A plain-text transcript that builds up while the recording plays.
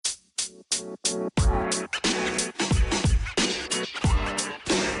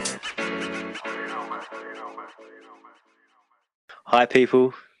Hi,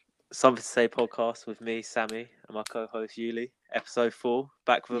 people. Something to Say podcast with me, Sammy, and my co-host Yuli. Episode 4,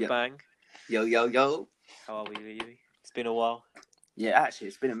 back with a bang. Yo, yo, yo. How are we, Yuli? It's been a while. Yeah, actually,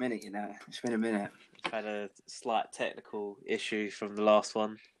 it's been a minute, It's been a minute. We've had a slight technical issue from the last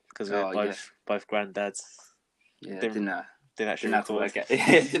one because we're both granddads. Yeah, didn't actually have to record.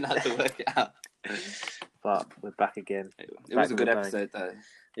 didn't have to work it out. But we're back again. It was a good episode, though.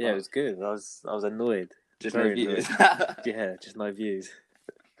 Yeah, it was good. I was annoyed. Just no views. Yeah, just no views.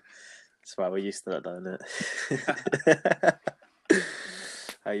 That's right, we're used to that, though, isn't it?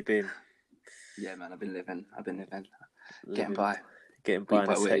 How you been? Yeah, man, I've been living. Getting by in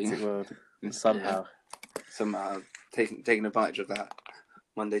this hectic world. Somehow taking advantage of that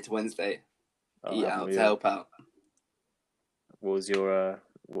Monday to Wednesday. Eat out to yeah. help out. What was your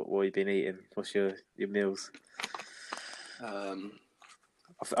what you been eating? What's your meals? I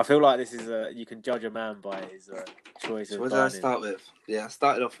feel like this is you can judge a man by his choice of dining. What did I start with? Yeah, I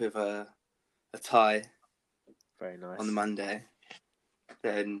started off with a Thai. Very nice. On the Monday.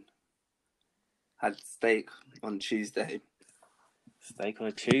 Then had steak on Tuesday. Steak on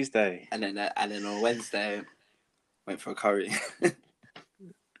a Tuesday. And then on Wednesday, went for a curry.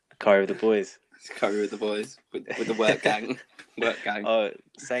 Curry with the boys. Curry with the boys with the work gang. Oh,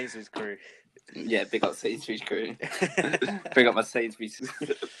 Sainsbury's crew. Yeah, big up Sainsbury's crew. Big up my Sainsbury's.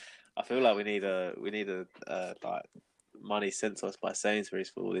 I feel like we need a like money sent to us by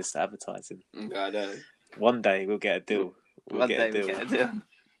Sainsbury's for all this advertising. I know. One day we'll get a deal. We'll get a deal.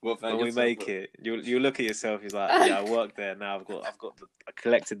 When we make it, you look at yourself. He's like, yeah, I work there now. I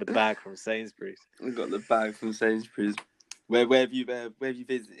collected the bag from Sainsbury's. I got the bag from Sainsbury's. Where have you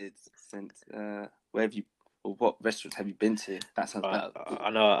visited since? Or what restaurants have you been to? That sounds bad. I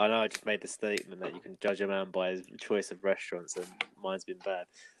know. I just made the statement that you can judge a man by his choice of restaurants, and mine's been bad.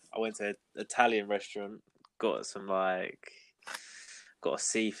 I went to an Italian restaurant, got a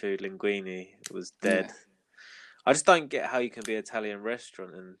seafood linguine. It was dead. Yeah. I just don't get how you can be an Italian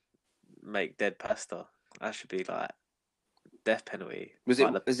restaurant and make dead pasta. That should be like death penalty. Was it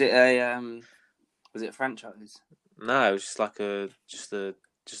a franchise? No, it was just like a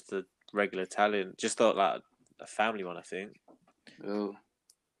regular Italian, just like a family one, I think. Oh,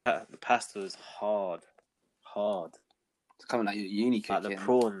 the pasta was hard. It's coming like your uni cooking. Like the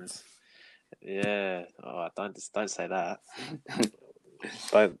prawns. Yeah. Oh, don't say that.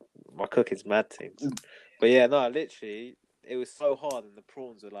 My cooking's mad things. But yeah, no, literally, it was so hard, and the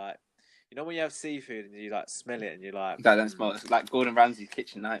prawns were like, you know when you have seafood and you like smell it and you're like, that don't smell. It's like Gordon Ramsay's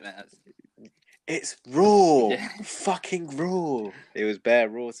kitchen nightmares. It's raw, fucking raw. It was bare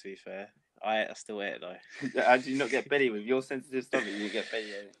raw, to be fair. I still ate it though. How did you not get belly with your sensitive stomach? You get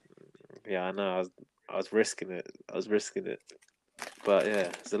belly. Yeah, I know. I was risking it. But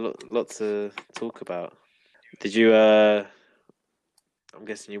yeah, there's a lot to talk about. Did you? I'm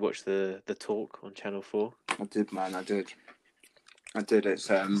guessing you watched the talk on Channel 4. I did, man. I did. It's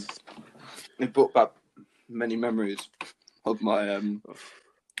it brought back many memories of my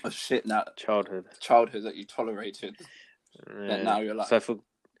of shit that childhood that you tolerated. Yeah. That now you're like. So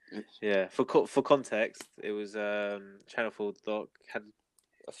for context, it was Channel 4 doc had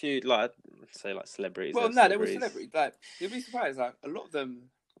a few like celebrities. Well, no, they were celebrities. Like you'd be surprised. Like a lot of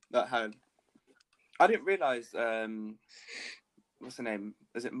them that had. I didn't realize. What's the name?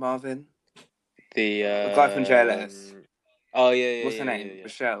 Is it Marvin? The guy from JLS. Oh yeah. What's her name? Yeah.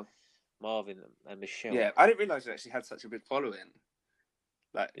 Michelle. Marvin and Michelle. Yeah, I didn't realise she actually had such a big following.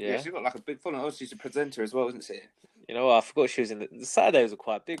 Like, yeah, she got like a big following. Also, she's a presenter as well, isn't she? You know what? I forgot she was in the Saturdays were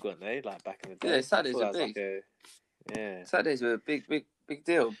quite big, weren't they? Like back in the day. Yeah, Saturdays were big. Yeah. Saturdays were a big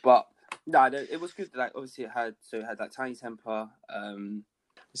deal. But no, it was good. Like obviously it had like Tiny Temper.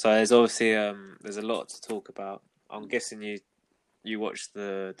 So there's obviously there's a lot to talk about. I'm guessing you watched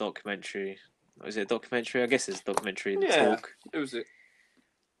the documentary. Was it a documentary? I guess it's a documentary. The Talk. It was it.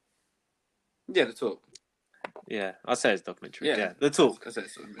 Yeah, The Talk. Yeah, I'd say it's a documentary. Yeah, The Talk. I said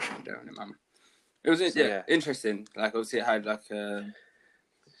it's It was interesting. Like obviously it had like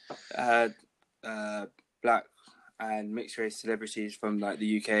black and mixed race celebrities from like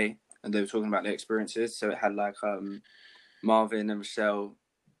the UK, and they were talking about their experiences. So it had like Marvin and Michelle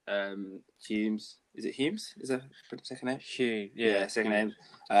Humes. Is it Humes? Is that the second name? Hugh. Yeah, second name.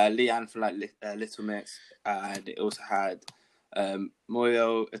 Leanne from like Little Mix, and it also had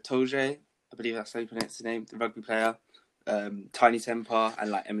Moyo Itoje, I believe that's how you pronounce the name, the rugby player. Tiny Temper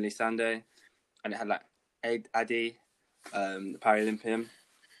and like Emily Sande, and it had like Adi, the Paralympian.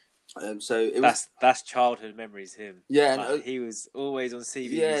 So it was That's childhood memories. Him, yeah, and like, he was always on yeah.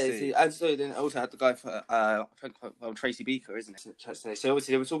 CBBC. See, and so then also had the guy for I think Tracy Beaker, isn't it? So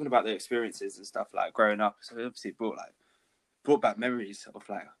obviously they were talking about their experiences and stuff like growing up. So obviously it brought back memories of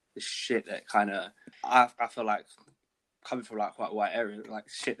like the shit that kind of I feel like coming from like quite a white area, like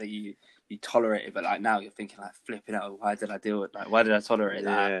shit that you tolerated, but like now you're thinking like flipping out. Why did I deal with why did I tolerate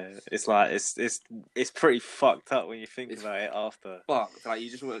that? Yeah, it's like it's pretty fucked up when you think about it after. Fuck, like you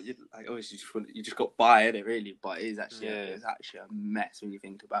just want like obviously you just got by it really, but it is actually it's actually a mess when you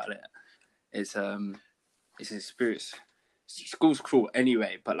think about it. It's an experience. School's cruel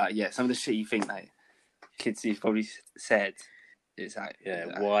anyway, but like yeah, some of the shit you think like kids have probably said is like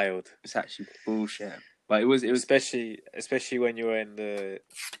wild. It's actually bullshit. But it was especially when you're in the.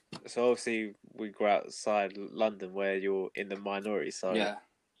 So obviously we grew outside London where you're in the minority. So yeah,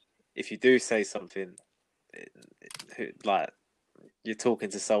 if you do say something, like you're talking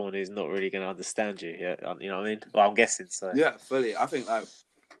to someone who's not really going to understand you. Yeah, you know what I mean. Well, I'm guessing so. Yeah, fully. I think like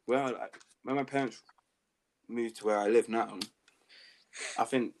when my parents moved to where I live now, I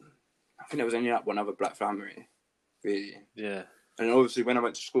think there was only like one other black family, really. Yeah. And obviously when I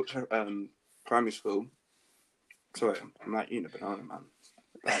went to school, primary school. Sorry, I'm like eating a banana, man.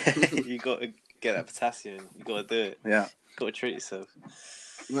 You got to get that potassium. You got to do it. Yeah. You got to treat yourself.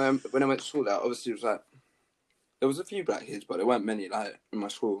 When I went to school, that obviously was like there was a few black kids, but there weren't many like in my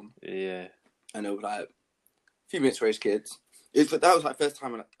school. Yeah. And there were like a few mixed race kids. That was like first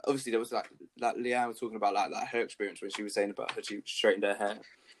time. Obviously, there was like Leanne was talking about like her experience when she was saying about how she straightened her hair.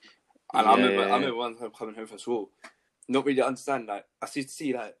 And I remember one time coming home from school, not really understand. Like I used to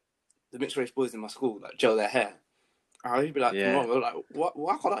see like the mixed race boys in my school like gel their hair. I'd be like,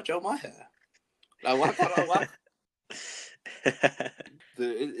 why can't I gel my hair? Like why can't I? Why?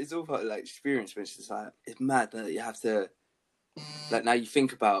 It's all about like experience, which is like it's mad that you have to. Like now you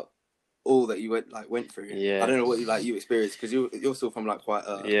think about all that you went through. Yeah. I don't know what you experienced because you're still from like quite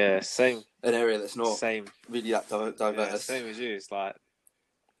same an area that's not same really that diverse. Yeah, same as you. It's like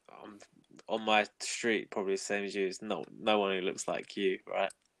on my street, probably the same as you. It's no one who looks like you,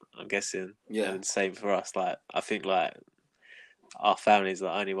 right? I'm guessing. Yeah. And same for us. Like I think like our family's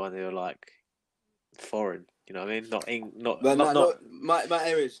the only one who are like foreign. You know what I mean? Not. My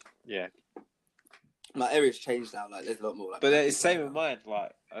area's. Yeah. My area's changed now. Like there's a lot more. Like, but it's same with mine.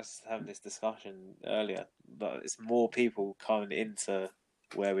 Like I was having this discussion earlier, but it's more people coming into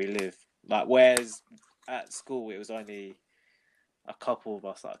where we live. Like whereas at school it was only a couple of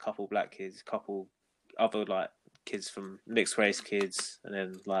us, like a couple black kids, a couple other like kids from mixed race kids, and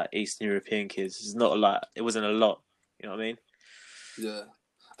then like Eastern European kids. It's not a lot. It wasn't a lot. You know what I mean? Yeah.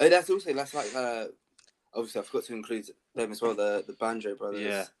 Oh, that's like obviously I forgot to include them as well. The Banjo Brothers.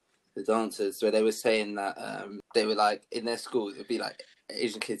 Yeah. The dancers, where they were saying that they were like in their schools, it'd be like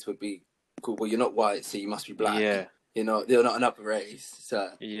Asian kids would be cool. Well, you're not white, so you must be black. Yeah. You're not an upper race.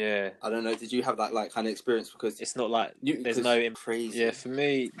 So yeah. I don't know. Did you have that like kind of experience? Because it's not like there's no crazy. Yeah, for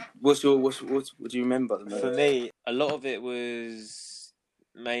me, what do you remember? For me, a lot of it was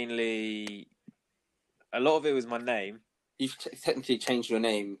mainly. A lot of it was my name. You've technically changed your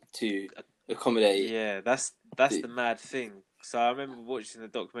name to accommodate. Yeah, that's the mad thing. So I remember watching the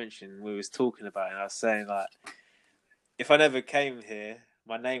documentary and we was talking about it and I was saying like, if I never came here,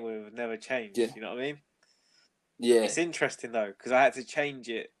 my name would have never changed. Yeah. You know what I mean? Yeah. It's interesting though because I had to change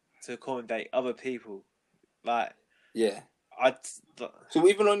it to accommodate other people. Like. Yeah. So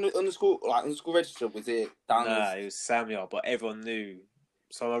even on the school register, was it down? Nah, it was Samuel, but everyone knew.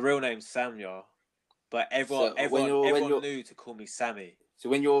 So my real name's Samuel, but everyone knew to call me Sammy. So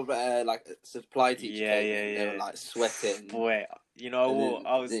when you're like a supply teacher, they were like sweating. Boy, you know what?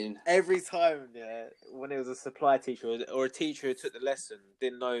 I was every time, when it was a supply teacher or a teacher who took the lesson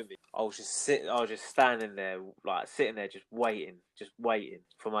didn't know me. I was just standing there, like sitting there, just waiting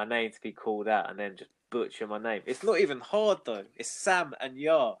for my name to be called out, and then just butcher my name. It's not even hard though. It's Sam and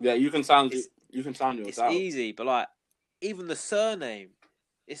Yar. Yeah, you can sound yourself. It's easy, but like even the surname,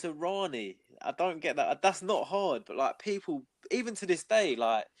 it's Irani. I don't get that. That's not hard, but like people, even to this day,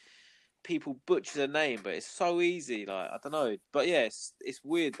 like people butcher the name, but it's so easy. Like I don't know, but yeah, it's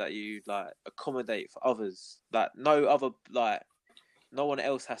weird that you like accommodate for others. Like no one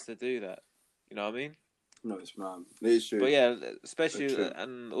else has to do that. You know what I mean? No, it's not. It's true. But yeah, especially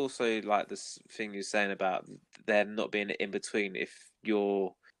and also like this thing you're saying about there not being an in between. If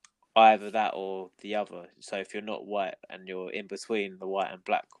you're either that or the other. So if you're not white and you're in between the white and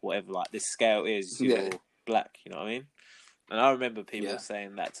black, whatever, like this scale is, you're black, you know what I mean? And I remember people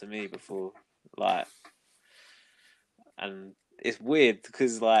saying that to me before, like, and it's weird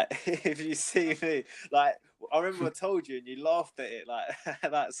because, like, if you see me, like, I remember I told you, and you laughed at it like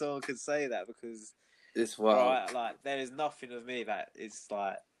that. Someone could say that because It's wild. right, like there is nothing of me that is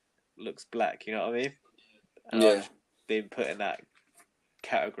like looks black. You know what I mean? And Yeah. I've been put in that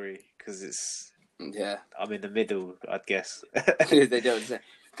category because I'm in the middle, I'd guess. They don't say.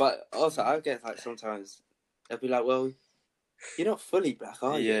 But also, I guess like sometimes they'll be like, "Well, you're not fully black,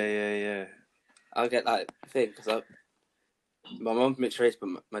 are you?" Yeah. I get that thing because my mum's mixed race,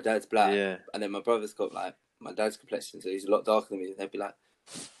 but my dad's black, Yeah. and then my brother's got like my dad's complexion, so he's a lot darker than me. And they'd be like,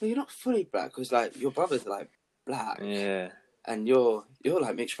 "Well, you're not fully black because like your brother's like black, and you're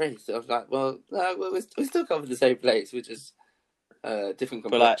like mixed race." So I was like, "Well, no, we still come from the same place. We're just different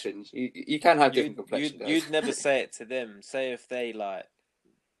complexions. Like, you can have different complexions." You'd never say it to them. Say if they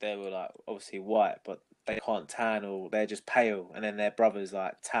were like obviously white, but they can't tan or they're just pale, and then their brother's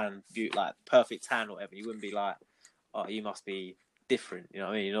like tan, like perfect tan or whatever. You wouldn't be like, "Oh, you must be different." You know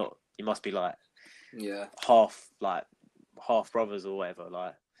what I mean? You're not. You must be like half brothers or whatever.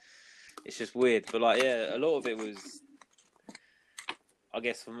 Like it's just weird. But like a lot of it was, I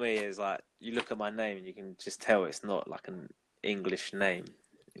guess for me, is like you look at my name and you can just tell it's not like an English name.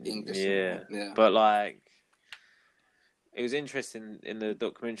 Yeah. But like it was interesting in the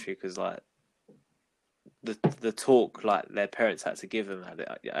documentary because like the talk like their parents had to give them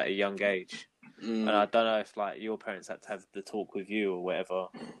at a young age. And I don't know if like your parents had to have the talk with you or whatever,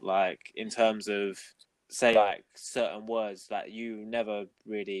 like in terms of say like certain words that you never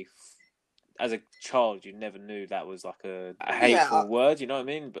really, as a child, you never knew that was like a hateful word. You know what I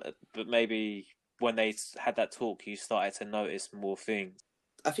mean? But maybe when they had that talk, you started to notice more things.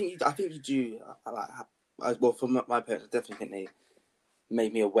 I think you do. Well, for my parents, I definitely think they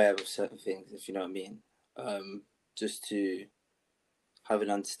made me aware of certain things, if you know what I mean. Just to have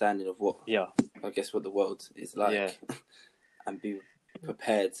an understanding of what I guess what the world is like, and be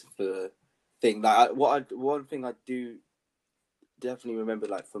prepared for the thing. Like one thing I do definitely remember,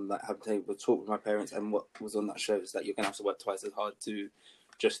 like from like having to talk with my parents and what was on that show, is that you're gonna have to work twice as hard to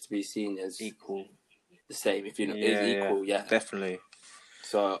be seen as equal, the same. If you're not equal, definitely.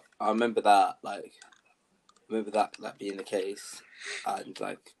 So I remember that, like, being the case, and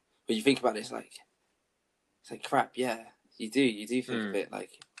like when you think about it, it's like crap. Yeah, you do think of it like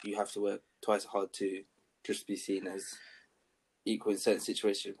you have to work twice as hard to just be seen as equal in certain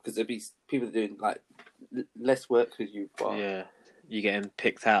situations, because there'll be people doing like less work with you, but you're getting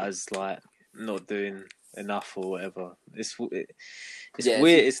picked out as like not doing enough or whatever. It's weird.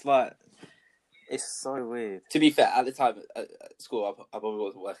 It's like it's so weird. To be fair, at the time at school, I probably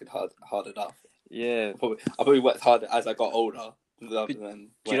wasn't working hard enough. Yeah, I probably worked harder as I got older. Do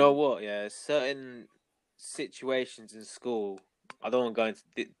you know what? Yeah, certain situations in school, I don't want to go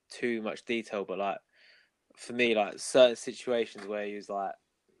into too much detail, but like for me, like certain situations where he was like,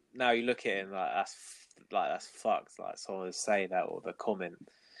 now you look at it and that's fucked. Like someone would say that or the comment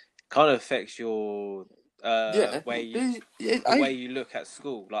kind of affects your way you look at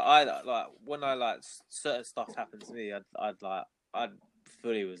school. Like when certain stuff happened to me, I'd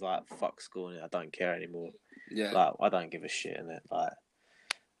fully was like, fuck school and I don't care anymore. Yeah, like I don't give a shit in it. Like,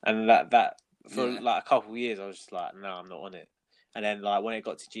 and that for like a couple of years, I was just like, no, I'm not on it. And then like when it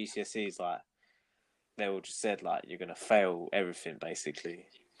got to GCSEs, like they all just said like you're gonna fail everything basically.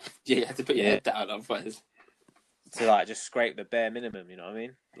 Yeah, you had to put your head down otherwise. To like just scrape the bare minimum, you know what I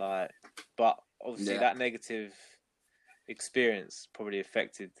mean? Like, but obviously that negative experience probably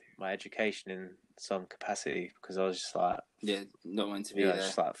affected my education in some capacity, because I was just like, not wanting to be there.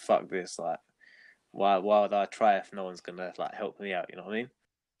 Just like, fuck this, like, why would I try if no one's gonna like help me out? You know what I mean?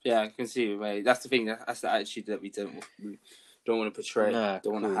 Yeah, I can see. Mate. That's the thing. That's the attitude that we don't want to portray.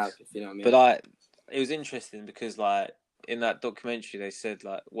 Don't want to have. If you know what I mean. But like, it was interesting because like in that documentary, they said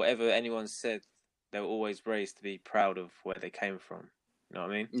like whatever anyone said, they were always raised to be proud of where they came from. You know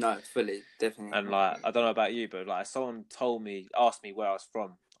what I mean? No, fully, definitely. And like, I don't know about you, but like, if someone asked me where I was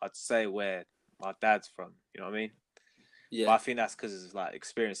from, I'd say where my dad's from. You know what I mean? Yeah. But I think that's because of like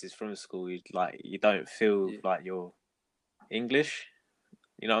experiences from school. You don't feel like you're English.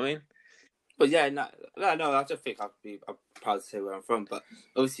 You know what I mean? But yeah, no, I just think I'm proud to say where I'm from. But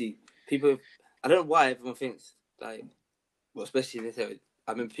obviously, people, I don't know why everyone thinks like, well, especially in this area,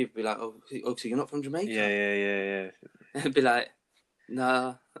 I remember people be like, "Oh, so you're not from Jamaica?" Yeah. And be like,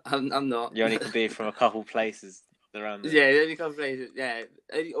 "No, I'm not." You only can be from a couple places around there. Yeah, only a couple places. Yeah,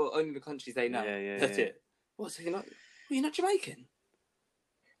 only the countries they know. Yeah. That's it. What? So you're not Jamaican?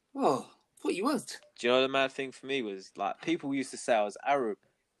 Oh, I thought you was. Do you know the mad thing for me was like people used to say I was Arab,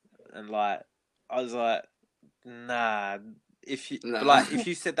 and like I was like, nah. If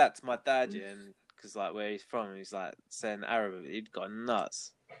you said that to my dad, and because like where he's from, he's like saying Arab, he'd go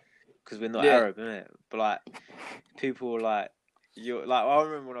nuts. because we're not Yeah. Arab, innit? But like people were like, you're like, I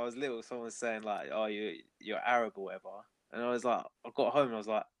remember when I was little, someone was saying like, oh, you're Arab or whatever, and I was like, I got home and I was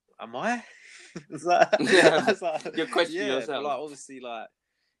like, am I? I was like, You're questioning yeah, yourself. but like obviously like.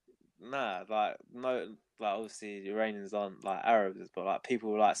 Nah, like no, like obviously the Iranians aren't like Arabs, but like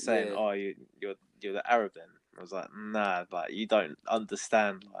people were like saying, Yeah. "Oh, you're the Arab." Then I was like, "Nah, like you don't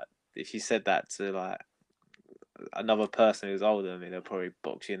understand." Like if you said that to like another person who's older than me, they'll probably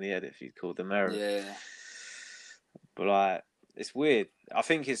box you in the head if you called them Arab. Yeah. But like it's weird. I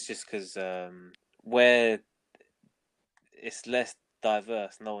think it's just because where it's less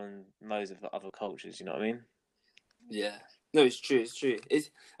diverse, no one knows of the other cultures. You know what I mean? Yeah. No, it's true. It's true.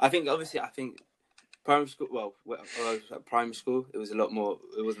 I think primary school. Well, when I was at primary school, it was a lot more.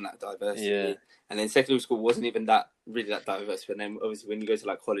 It wasn't that diversity. Yeah. And then secondary school wasn't even that diverse. But then obviously when you go to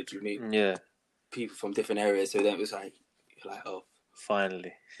like college, you meet people from different areas. So then it was like you're like, oh,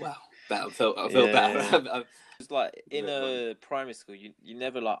 finally. wow. I felt bad. It's like in a primary school, you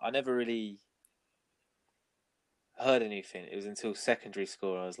never like. I never really heard anything. It was until secondary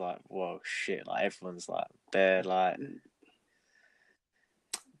school I was like, whoa, shit! Like everyone's like, they're like,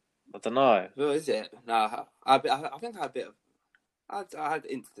 I don't know. What is it? No, I think I had a bit of. I had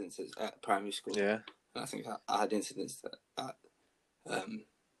incidences at primary school. Yeah. And I think I had incidents at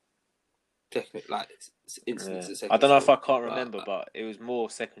technically like incidents at secondary I don't know school, if I can't remember, but it was more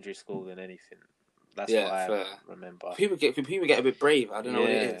secondary school than anything. That's what I remember. People get a bit brave. I don't know what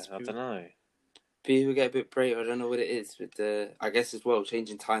it is. I don't know. People get a bit brave. I don't know what it is. But I guess as well,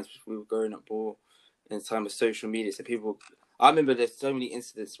 changing times. We were growing up more in the time of social media. So people, I remember there's so many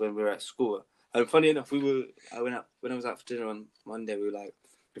incidents when we were at school. And funny enough, when I was out for dinner on Monday. We were like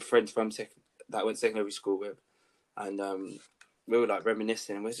with friends from that I went to secondary school with, and we were like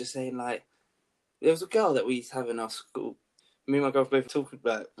reminiscing. And we were just saying like, there was a girl that we used to have in our school. Me and my girlfriend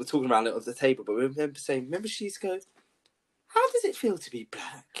we're talking around it at the table, but we remember she used to go, how does it feel to be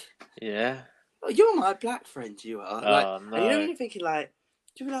black? Yeah. Oh, you're my black friend, you are. Oh, like, no. And you know when you're thinking like,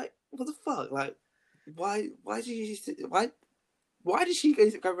 you'd be like, what the fuck? Like, why did she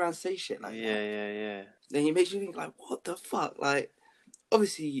go around and say shit like that? Yeah. Then it makes you think like, what the fuck? Like,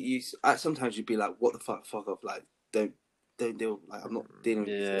 obviously sometimes you'd be like, what the fuck off, like, don't deal, like, I'm not dealing with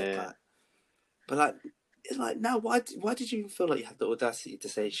it. Like, but like, it's like, now why did you even feel like you had the audacity to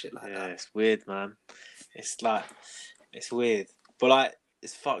say shit like that? Yeah, it's weird, man. It's like, it's weird. But like,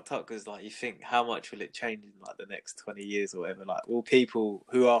 it's fucked up because like you think how much will it change in like the next 20 years or whatever? Like, will people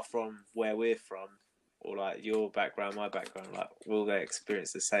who are from where we're from, or like your background, my background, like will they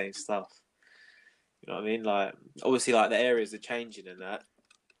experience the same stuff? You know what I mean? Like, obviously, like the areas are changing and that,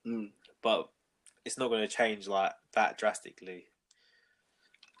 but it's not going to change like that drastically.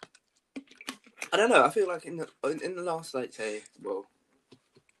 I don't know. I feel like in the last, like, say, well,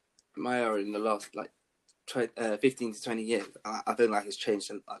 my era in the last like 15 to 20 years, I feel like it's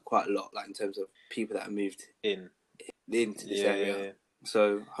changed quite a lot, like in terms of people that have moved into this area. Yeah.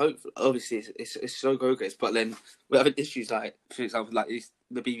 So hopefully, obviously, it's so progress. But then we're having issues like, for example, like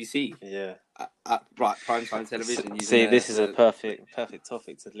the BBC. Yeah. Right, prime time television. See, this is a perfect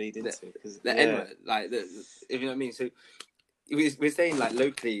topic to lead into because the N-word, like if you know what I mean. So we're saying like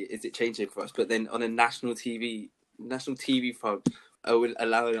locally, is it changing for us? But then on a national TV front, I would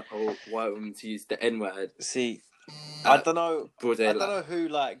allow a white woman to use the N-word. See, I don't know who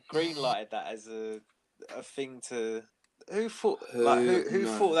like greenlighted that as a thing to. Who thought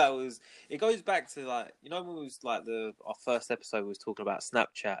thought that was? It goes back to like, you know, when it was like our first episode was talking about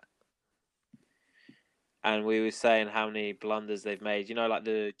Snapchat, and we were saying how many blunders they've made. You know, like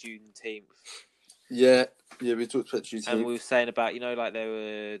the Juneteenth. Yeah, we talked about Juneteenth, and we were saying about, you know, like they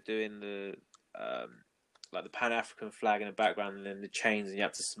were doing the like the Pan-African flag in the background, and then the chains, and you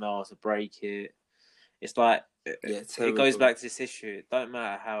have to smile to break it. It's like it goes back to this issue. It don't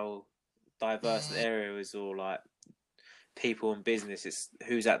matter how diverse the area is, or like people and business. It's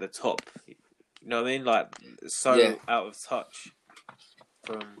who's at the top. You know what I mean? Like out of touch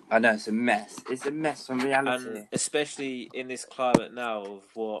from. I know it's a mess. It's a mess from reality, and especially in this climate now of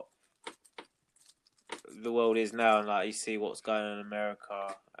what the world is now, and like you see what's going on in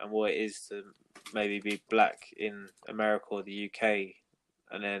America and what it is to maybe be black in America or the UK,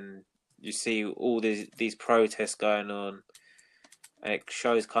 and then you see all these protests going on, and it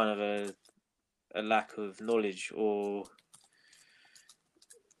shows kind of a lack of knowledge, or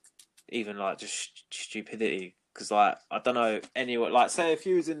even like just stupidity. Because like, I don't know, anyone, like, say if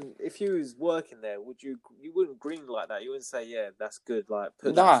you was working there, you wouldn't green like that. You wouldn't say, yeah, that's good, like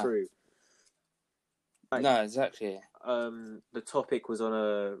put that through. Like, no, exactly. The topic was on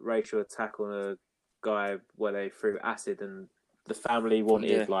a racial attack on a guy where they threw acid and the family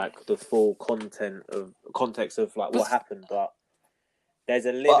wanted like the full context of like what happened, but there's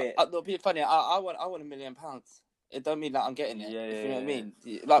a limit. But it'll be funny. I want £1 million. It don't mean that I'm getting it. Yeah, if you know what I yeah.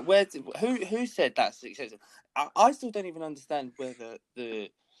 mean. Like, who said that's successful? I still don't even understand whether the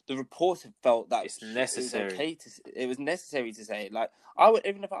reporter felt that It's necessary. It was necessary to say it. Like, I would,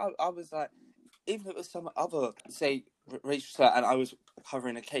 even if I was like, even if it was some other, say, racial slur, and I was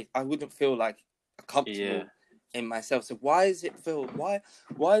covering a case, I wouldn't feel like comfortable in myself. So why does it feel?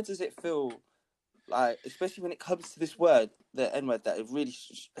 Why does it feel like, especially when it comes to this word, the N word, that it really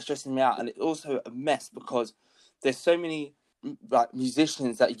stresses me out, and it's also a mess because there's so many like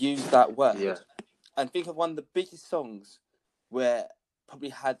musicians that use that word, and think of one of the biggest songs where probably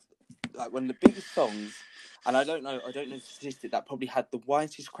had like one of the biggest songs, and I don't know the statistic, that probably had the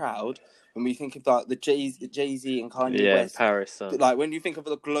whitest crowd when we think of like the Jay-Z and Kanye West. Paris. Like when you think of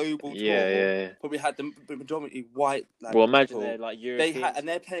the global tour, probably had the majority white. Like, well, imagine people. they're like Europeans. And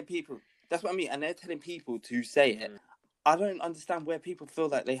they're telling people. That's what I mean, and they're telling people to say it. I don't understand where people feel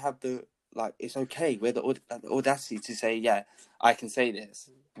like they have the it's okay, where the audacity to say, yeah, I can say this.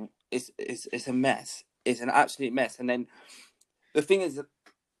 It's a mess. It's an absolute mess. And then the thing is,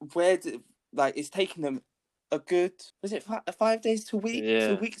 it's taken them a good, was it 5 days to a week? Yeah.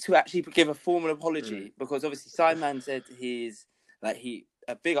 To a week to actually give a formal apology, because obviously Sideman said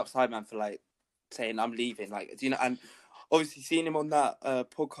a big up Sideman for like saying I'm leaving. Like, do you know? And obviously seeing him on that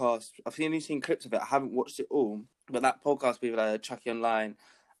podcast, I've only seen clips of it. I haven't watched it all, but that podcast with Chucky Online,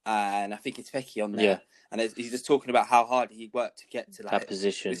 and I think it's Fecky on there. Yeah. And he's just talking about how hard he worked to get to that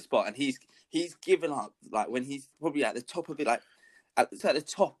position, this spot, and he's given up like when he's probably at the top of it, like at the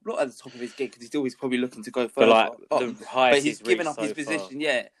top, not at the top of his game, because he's always probably looking to go further. The highest but he's given up his far. position.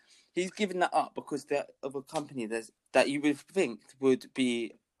 Yeah, he's given that up because of a company that you would think would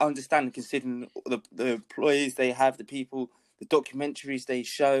be understanding, considering the employees they have, the people, the documentaries they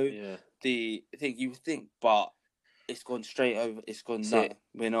show, the thing you would think, but it's gone straight over. It's gone. No,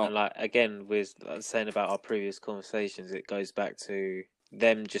 we're not. And like again, with saying about our previous conversations, it goes back to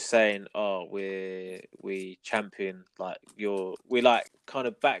them just saying, "Oh, we champion we like kind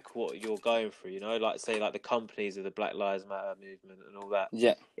of back what you're going through." You know, like say like the companies of the Black Lives Matter movement and all that.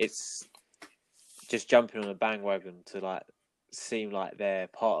 Yeah, it's just jumping on a bandwagon to like seem like they're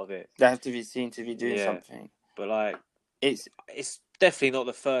part of it. They have to be seen to be doing something. But like, it's definitely not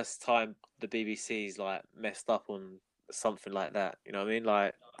the first time the BBC's like messed up on something like that. You know what I mean?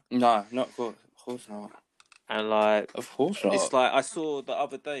 Like, no, not of course not. And like, of course not. It's like I saw the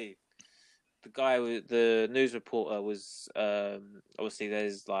other day, the guy with the news reporter was obviously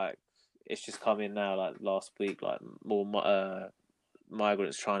there's like it's just come in now like last week, like more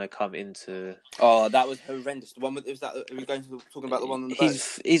migrants trying to come into. Oh, that was horrendous. The one with, was that? Are we going to talking about the one on the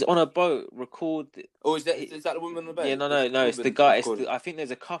boat? He's on a boat. Oh, is that the woman on the boat? Yeah, no. It's the guy. I think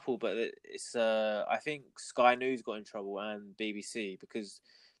there's a couple, but it's I think Sky News got in trouble and BBC because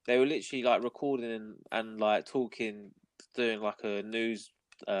they were literally like recording and like talking, doing like a news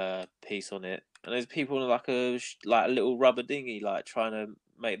piece on it, and there's people in like a little rubber dinghy like trying to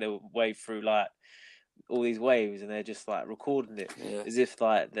make their way through like all these waves, and they're just like recording it as if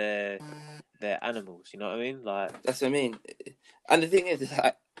like they're animals. You know what I mean? Like that's what I mean. And the thing is,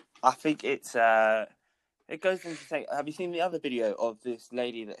 I think it's it goes on to say, have you seen the other video of this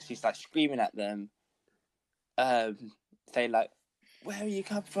lady that she's like screaming at them, saying like, "Where are you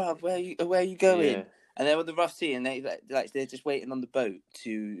come from? Where are you going?" Yeah. And they're on the rough sea, and they're just waiting on the boat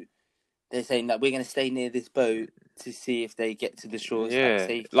to. They're saying that we're going to stay near this boat to see if they get to the shores. Yeah,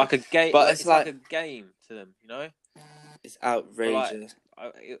 like a game. But it's like a game to them, you know. It's outrageous.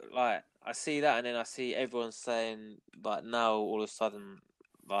 I see that, and then I see everyone saying like now all of a sudden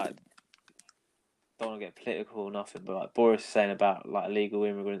like don't want to get political or nothing, but like Boris is saying about like illegal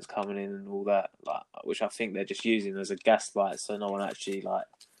immigrants coming in and all that, like which I think they're just using as a gaslight, so no one actually like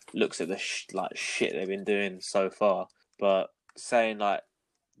looks at the shit they've been doing so far. But saying like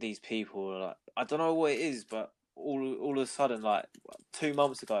these people are like I don't know what it is, but all of a sudden like 2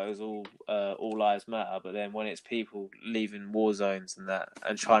 months ago it was all lives matter, but then when it's people leaving war zones and that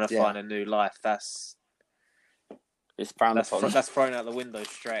and trying to find a new life, that's thrown out the window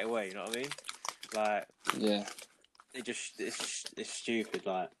straight away. You know what I mean? Like it's stupid.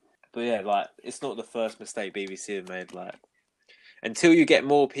 Like, but yeah, like it's not the first mistake BBC have made. Like, until you get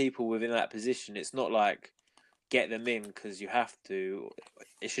more people within that position, it's not like get them in because you have to.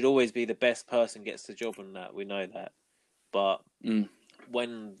 It should always be the best person gets the job on that. We know that, but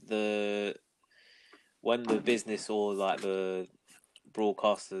when the business or like the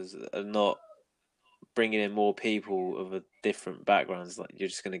broadcasters are not bringing in more people of a different backgrounds, like you're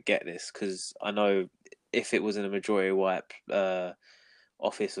just going to get this. Because I know if it wasn't a majority white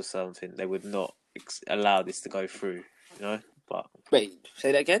office or something, they would not allow this to go through. You know, but Wait,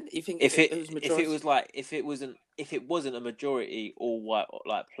 say that again. You think if it was if it wasn't a majority all white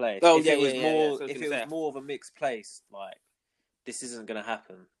like place, Oh if yeah, it was yeah, yeah, more yeah. So I was if gonna it say, was more of a mixed place, like this isn't gonna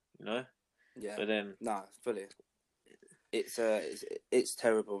happen. You know, yeah. but then Nah, fully. It's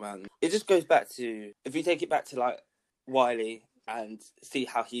terrible, man. It just goes back to, if you take it back to like Wiley and see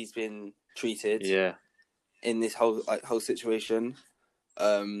how he's been treated yeah, in this whole situation,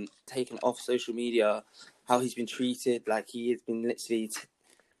 taken off social media, how he's been treated, like he has been literally,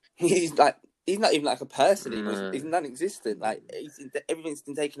 he's not even like a person anymore. No. He's non-existent. Like everything's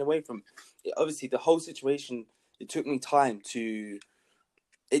been taken away from. Obviously, the whole situation. It did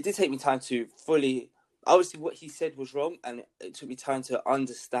take me time to fully. Obviously, what he said was wrong, and it took me time to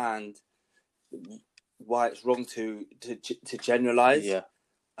understand why it's wrong to generalize. yeah,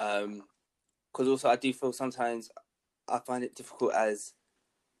 Because also, I do feel sometimes I find it difficult as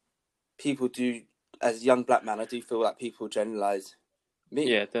people do, as a young black man. I do feel like people generalize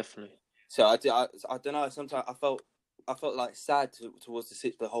me. yeah, definitely. So I don't know. Sometimes I felt like sad towards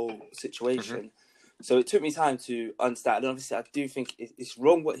the whole situation. Mm-hmm. So it took me time to understand. And obviously, I do think it's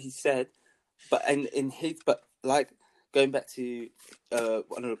wrong what he said, but but like going back to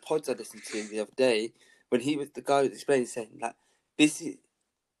one of the pods I listened to the other day, when the guy was explaining, saying like this is,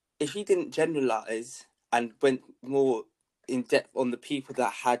 if he didn't generalize and went more in depth on the people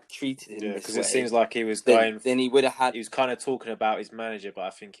that had treated him because this way, it seems like he was then he would have had. He was kind of talking about his manager, but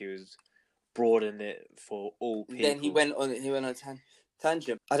I think he was broadening it for all people. Then he went on a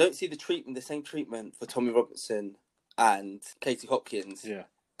tangent. I don't see the same treatment for Tommy Robinson and Katie Hopkins. Yeah.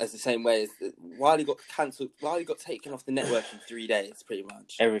 As the same way as Wiley got cancelled. Wiley got taken off the network in 3 days, pretty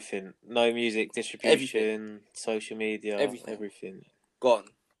much. Everything. No music distribution, social media, everything. Gone.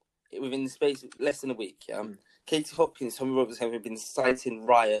 Within the space of less than a week, yeah. Katie Hopkins, Tommy Robinson have been citing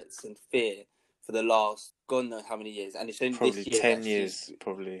riots and fear for the last God knows how many years. And it's only probably this year 10 years,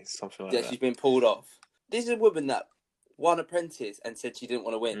 probably, something like that. She's been pulled off. This is a woman that won Apprentice and said she didn't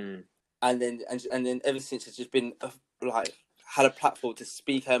want to win. And then ever since it's just been had a platform to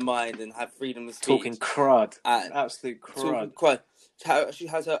speak her mind and have freedom of speech. Talking crud. Absolute crud. She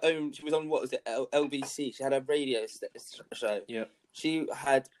has her own. She was on, what was it, LBC. She had a radio show. Yeah. She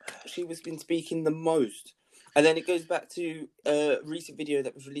was been speaking the most. And then it goes back to a recent video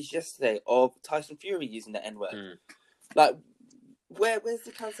that was released yesterday of Tyson Fury using the N-word. Like, where's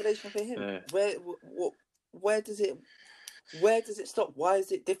the cancellation for him? Yeah. Where does it stop? Why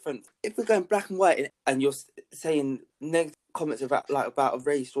is it different? If we're going black and white and you're saying negative comments about a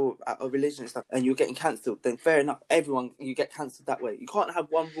race or a religion and stuff, and you're getting cancelled, then fair enough. Everyone, you get cancelled that way. You can't have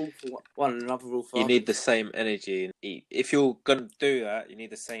one rule for one and another rule for you others. Need the same energy. If you're gonna do that, you need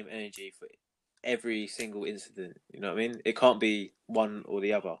the same energy for every single incident. You know what I mean? It can't be one or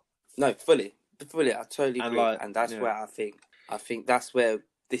the other. No, fully. I totally agree, and that's where I think that's where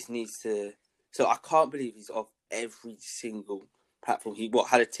this needs to. So I can't believe he's off every single platform. He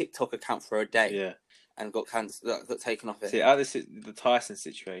had a TikTok account for a day. Yeah. And got cancelled, got taken off it. See, the Tyson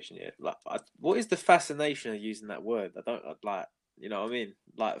situation, yeah. Like, what is the fascination of using that word? I don't like. You know what I mean?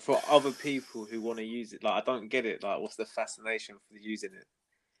 Like, for other people who want to use it, like, I don't get it. Like, what's the fascination for using it?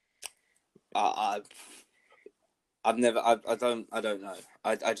 I don't know. I don't know.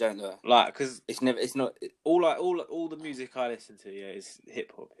 Like, because it's not all the music I listen to, yeah, is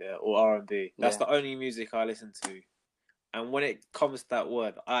hip hop, yeah, or R&B. That's the only music I listen to. And when it comes to that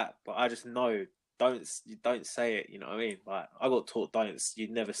word, I just know. Don't say it, you know what I mean? Like, I got taught you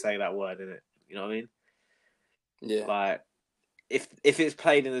never say that word in it, you know what I mean? Yeah. Like, if it's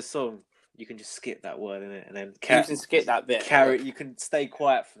played in the song, you can just skip that word in it, and then you can skip that bit. You can stay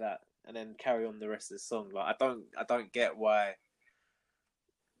quiet for that, and then carry on the rest of the song. Like, I don't get why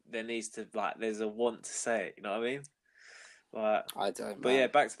there needs to, like, there's a want to say it, you know what I mean? Like, I don't. But yeah,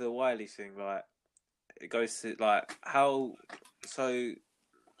 back to the Wiley thing. Like, it goes to like how so.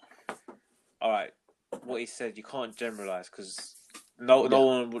 All right, what he said, you can't generalize because no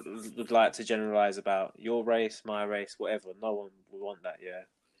one would like to generalize about your race, my race, whatever. No one would want that, yeah.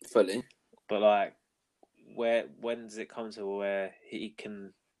 Fully. But like, when does it come to where he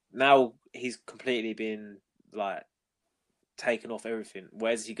can? Now he's completely been like taken off everything.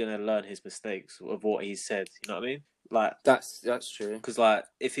 Where's he gonna learn his mistakes of what he said? You know what I mean? Like that's true. Because like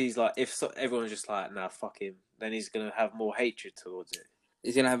if everyone's just like, nah, fuck him, then he's gonna have more hatred towards it.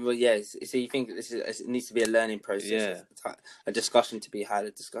 He's gonna have So you think it needs to be a learning process, a discussion to be had,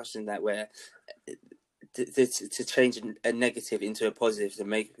 a discussion that where to change a negative into a positive, to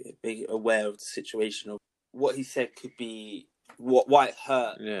make aware of the situation. Of what he said could be why it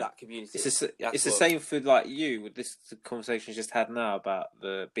hurt Yeah. that community. It's the same for like you with this conversation just had now about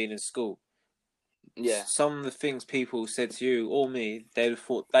the being in school. Yeah. Some of the things people said to you or me, they've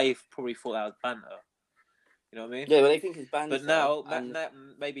probably thought that was banter. You know what I mean? Yeah, well, they think it's banter. But now,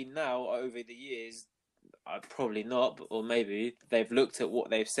 maybe now over the years, probably not, or maybe they've looked at what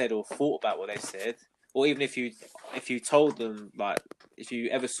they've said or thought about what they've said, or even if you told them, like, if you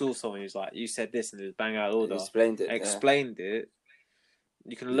ever saw someone who's like, you said this and it was bang out of order, explained it,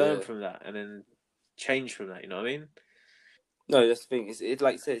 you can learn from that and then change from that. You know what I mean? No, that's the thing. It's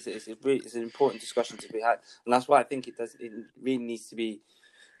like you said, it's an important discussion to be had, and that's why I think it really needs to be.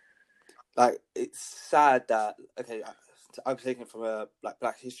 Like, it's sad that I'm taking it from a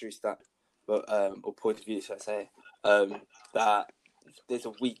Black history or point of view, should I say, that there's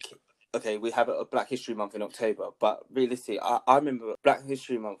a week. Okay, we have a Black History Month in October, but realistically, I remember Black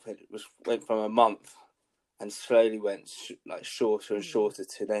History Month went from a month and slowly went shorter and shorter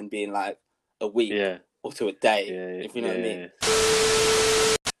to then being like a week or to a day, if you know what I mean.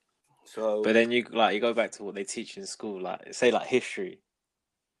 So, but then you go back to what they teach in school, like say like history.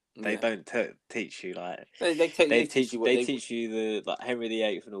 They don't teach you like they teach you the like Henry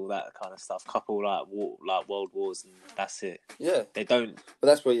VIII and all that kind of stuff. Couple like world wars and that's it. Yeah, they don't. But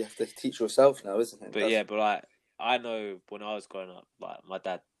that's what you have to teach yourself now, isn't it? But like I know when I was growing up, like my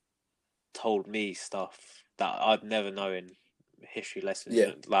dad told me stuff that I'd never know in history lessons.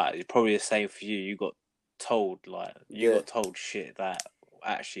 Yeah, like it's probably the same for you. You got told got told shit that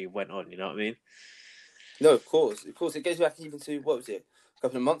actually went on. You know what I mean? No, of course. It goes back even to what was it? A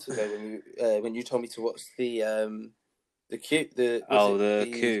couple of months ago when you told me to watch the coup, the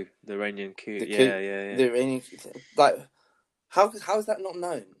Iranian coup. The Iranian, like, how is that not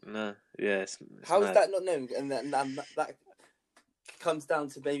known? No, yeah. How is that not known? And that comes down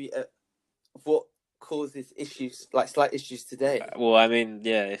to maybe what causes issues, like slight issues today. Well, I mean,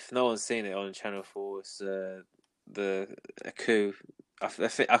 yeah. If no one's seen it on Channel 4, it's a coup. I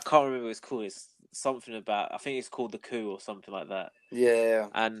can't remember what it's called. It's something about. I think it's called the coup or something like that. Yeah.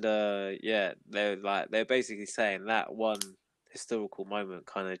 And they're basically saying that one historical moment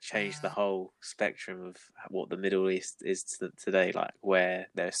kind of changed the whole spectrum of what the Middle East is today. Like where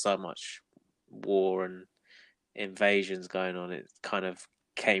there's so much war and invasions going on, it kind of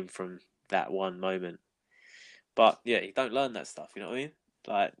came from that one moment. But yeah, you don't learn that stuff. You know what I mean?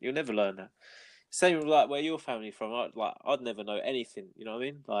 Like you'll never learn that. Same with like where your family from. I'd never know anything. You know what I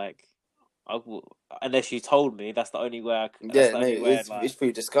mean? Like, unless you told me. That's the only way I could. It's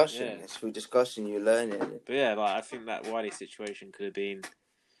through discussion. Yeah. It's through discussion you learn it. But yeah, like I think that Wiley situation could have been.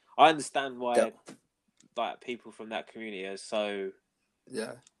 I understand why, like people from that community are so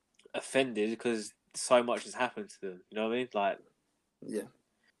offended because so much has happened to them. You know what I mean? Like,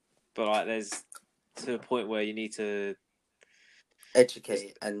 but like, there's to a point where you need to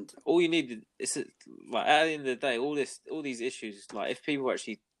educate, and all you need is like at the end of the day, all these issues, like if people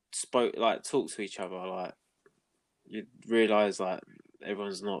actually talk to each other, like you'd realise like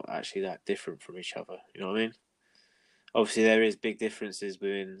everyone's not actually that different from each other. You know what I mean? Obviously, there is big differences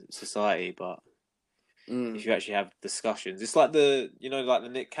within society, but if you actually have discussions, it's like the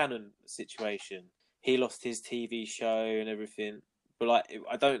Nick Cannon situation. He lost his TV show and everything, but like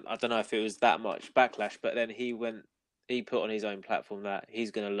I don't know if it was that much backlash. But then he put on his own platform that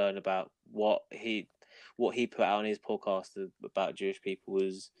he's going to learn about what he put out on his podcast about Jewish people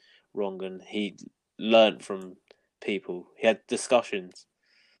was wrong, and he learned from people. He had discussions.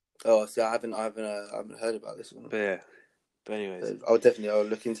 Oh, see, I haven't heard about this one. But anyways, I'll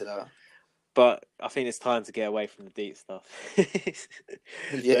look into that. But I think it's time to get away from the deep stuff.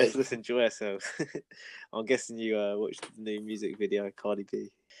 Let's enjoy ourselves. I'm guessing you watched the new music video, Cardi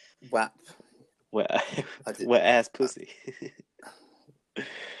B. WAP. Wet ass pussy.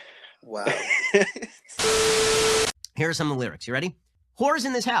 Wow. Here are some of the lyrics. You ready? Whores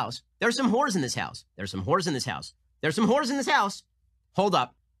in this house. There's some whores in this house. There's some whores in this house. There's some whores in this house. Hold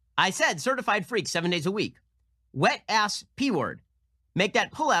up. I said certified freak 7 days a week. Wet ass P word. Make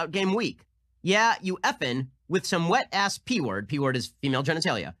that pullout game weak. Yeah, you effin' with some wet ass P word. P word is female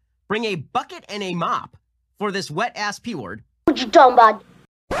genitalia. Bring a bucket and a mop for this wet ass P word. What you talking about?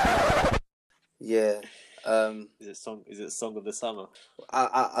 Yeah. Is it song of the summer?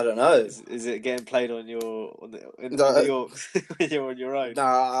 I don't know. Is it getting played on New York when you're on your own? No,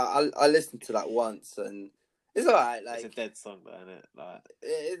 I listened to that once and it's alright. Like, it's a dead song, though, isn't it? Like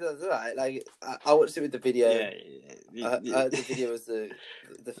it's alright. Like I watched it with the video. Yeah. The video was the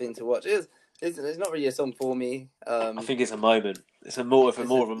thing to watch. It's not really a song for me. I think it's a moment. It's more of a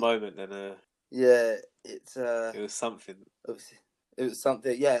moment than a. Yeah, it's. It was something. It was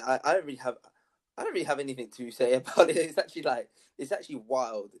something. Yeah, I don't really have. I don't really have anything to say about it. It's actually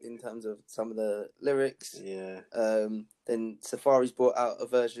wild in terms of some of the lyrics. Yeah. Then Safari's brought out a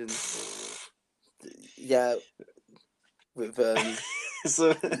version. Yeah, with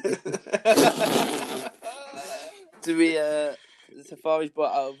So Safari's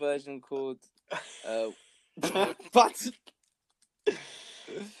brought out a version called but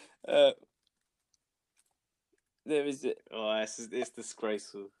there is it. Oh, it's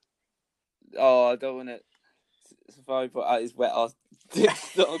disgraceful. Oh, I don't want it. Safari brought out his wet ass dick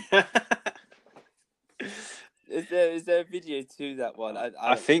song. Is there a video to that one?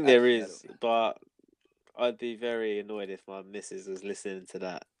 I think there is, but I'd be very annoyed if my missus was listening to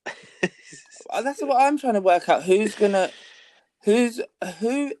that. That's what I'm trying to work out. Who is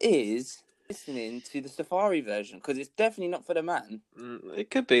listening to the Safari version? Because it's definitely not for the man. It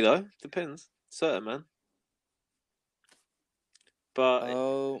could be though. Depends. Certain man. But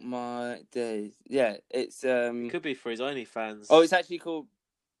oh my days! Yeah, it's it could be for his OnlyFans. Oh, it's actually called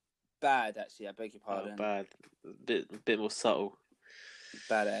Bad. Actually, I beg your pardon. Oh, bad. Bit more subtle.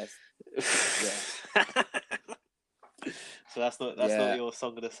 Badass. Yeah. So that's not your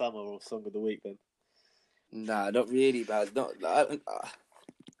song of the summer or song of the week then. Nah, not really, bad.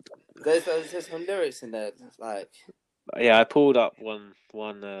 There's some lyrics in there. Like, yeah, I pulled up one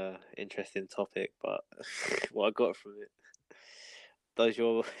interesting topic, but what I got from it. Does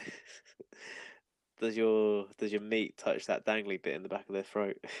your meat touch that dangly bit in the back of their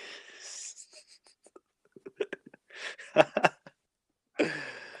throat?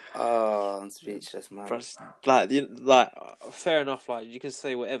 Oh, I'm speechless, man. Like, fair enough. Like, you can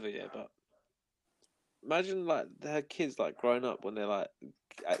say whatever, yeah, but imagine like her kids like growing up when they're like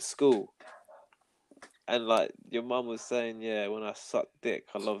at school, and like your mum was saying, yeah, when I suck dick,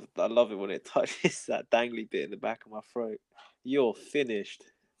 I love it when it touches that dangly bit in the back of my throat. You're finished.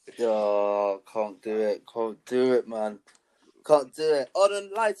 Oh, can't do it, man. Can't do it. On a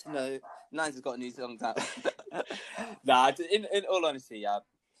lighter note, Nines has got a new song out. Nah, in all honesty, yeah,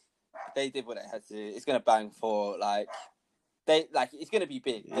 they did what they had to do. It's gonna bang for it's gonna be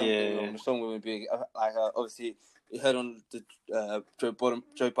big. Yeah. The song will be big. Obviously, we heard on the Joe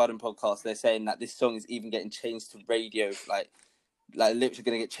Budden podcast, they're saying that this song is even getting changed to radio. Like lyrics are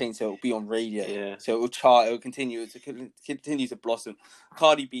going to get changed, so it'll be on radio. Yeah. So it will chart. It will continue to blossom.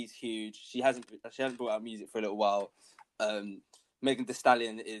 Cardi B's huge. She hasn't brought out music for a little while. Megan Thee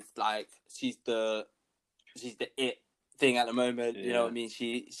Stallion is like she's the it thing at the moment. Yeah. You know what I mean?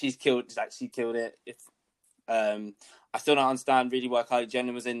 She's killed. She killed it. I still don't understand really why Kylie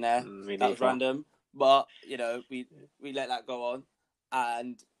Jenner was in there. That was random. But you know, we let that go on,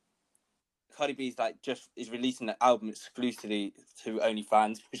 and Cardi B's is releasing an album exclusively to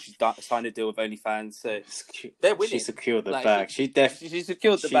OnlyFans because she's signed a deal with OnlyFans. So they're winning. She secured the bag. She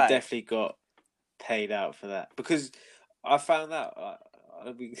secured the bag. She definitely got paid out for that, because I found out.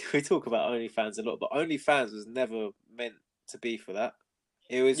 We talk about OnlyFans a lot, but OnlyFans was never meant to be for that.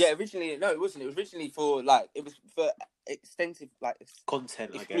 It was originally no, it wasn't. It was originally for extensive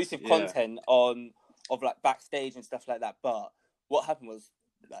content, exclusive content of backstage and stuff like that. But what happened was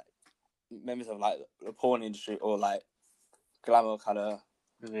members of the porn industry or glamour kind of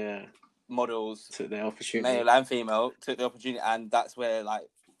models took the opportunity, male and female, took the opportunity, and that's where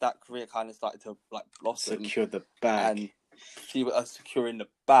that career kind of started to blossom. Secured the bag, and she was securing the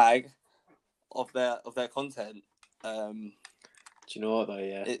bag of their content. Do you know what though?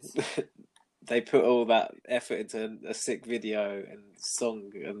 Yeah, they put all that effort into a sick video and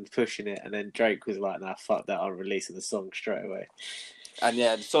song and pushing it, and then Drake was like, "Nah, fuck that! I'm releasing the song straight away." And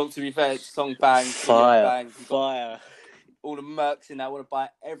yeah, the song, to be fair, song bang, fire. All the mercs in there. I want to buy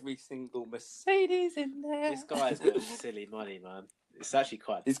every single Mercedes in there. This guy's got silly money, man. It's actually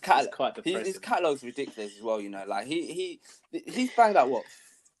quite. It's quite depressing. His catalog's ridiculous as well. You know, he's banged out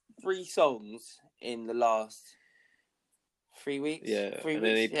 3 songs in the last 3 weeks. Yeah, 3 and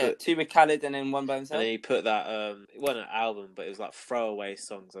weeks. Then he put 2 with Khaled and then 1 by himself. And then he put that. It wasn't an album, but it was like throwaway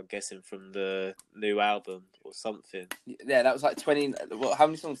songs. I'm guessing from the new album or something. Yeah, that was 20. How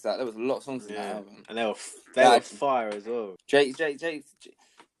many songs was that? There was a lot of songs in that album, and they were fire as well. Drake.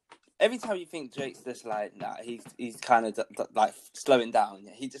 Every time you think Drake's just he's kind of slowing down.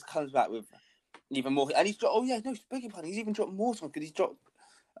 Yeah, he just comes back with even more. And he's dropped. Oh yeah, no, begging pardon. He's even dropped more songs because he dropped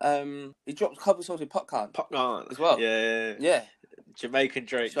a couple of songs with Popcorn as well. Yeah. Jamaican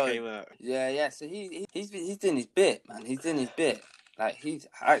Drake came out. Yeah. So he's doing his bit, man. He's doing his bit. He's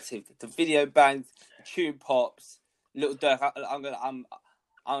active. The video bangs, the tune pops. Little Durk. I'm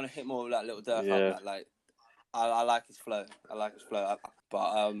gonna hit more of that Little Durk. Yeah. I like his flow.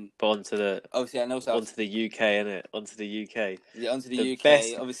 But onto the obviously, and also onto the UK, innit? Onto the UK. Yeah, onto the UK.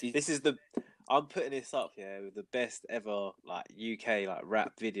 Best, obviously, this is the. I'm putting this up here with the best ever like UK like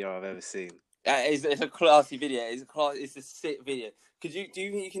rap video I've ever seen. It's a classy video. It's a sick video. Do you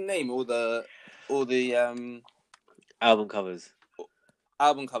think you can name all the Album covers.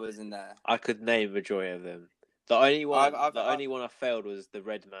 album covers in there? I could name majority of them. The only one, I've- only one I failed was the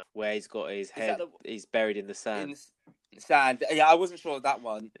Red Man, where he's got his head. He's buried in the sand. In sand. Yeah, I wasn't sure of that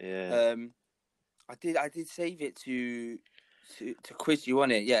one. Yeah. I did save it to quiz you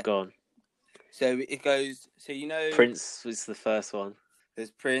on it. Yeah. Go on. So it goes. So you know, Prince was the first one.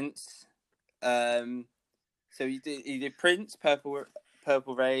 there's Prince. So he did Prince, Purple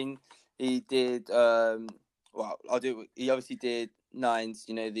Rain. He did he obviously did Nines.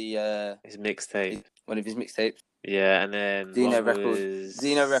 You know His mixtape. one of his mixtapes. Yeah, and then Dino what Records. was-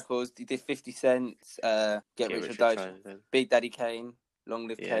 Dino Records. He did 50 Cent. Get Rich or Die. Trying then. Big Daddy Kane. Long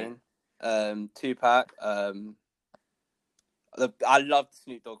Live Yeah. Kane. Tupac. I love the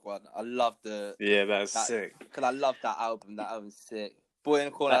Snoop Dogg one. I love Yeah, that's sick. because I love that album. That album's sick. Boy in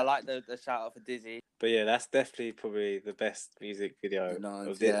the Corner. I like the shout out for Dizzy. But yeah, that's definitely probably the best music video Nice,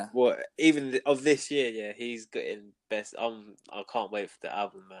 of this. yeah. Of this year. Yeah, he's getting best. I can't wait for the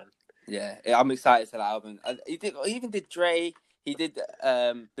album, man. Yeah, I'm excited for that album. He even did Dre. He did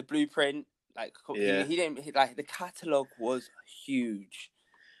the Blueprint. Like Yeah. he didn't like the catalog was huge.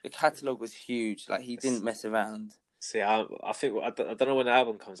 The catalog was huge. Like he didn't mess around. See, I think I don't know when the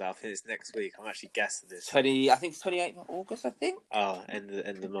album comes out. I think it's next week. I'm actually guessing this. I think it's 28th of August. I think End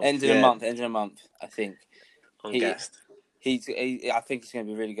of the month. end of the month. I think. I'm He- guessed. I think it's going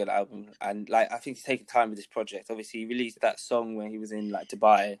to be a really good album, and like I think he's taking time with this project. Obviously, he released that song when he was in like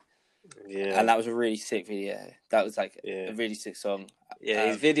Dubai, Yeah, and that was a really sick video. That was like Yeah. a really sick song. yeah.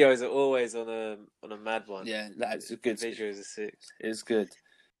 His videos are always on a mad one. Yeah, that's a good. Visuals are sick. It was good.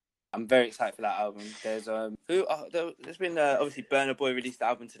 I'm very excited for that album. There's there's been obviously Burna Boy released the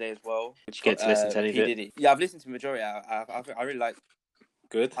album today as well. Did you get to listen to any of P. it? Diddy. Yeah, I've listened to the majority. I really like.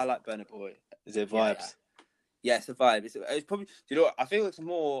 Good. I like Burna Boy. Is it Yeah, vibes? Yeah, it's a vibe. It's probably. Do you know what? I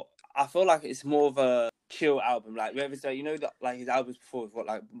feel like it's more of a chill album. Like whether it's you know that like his albums before have got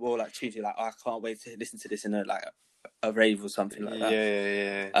like more like tunes. Like I can't wait to listen to this in a rave or something like that.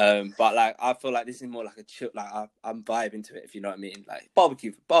 Yeah. But like I feel like this is more like a chill. Like I'm vibing to it, if you know what I mean. Like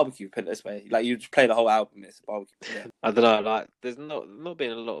barbecue. Put it this way. Like you just play the whole album. It's a barbecue. Yeah. I don't know. Like, there's not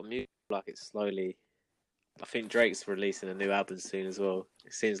been a lot of music. Like, it's slowly. I think Drake's releasing a new album soon as well.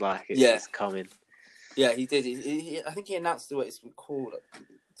 It seems like it's coming. Yeah, he did. I think he announced what it's called.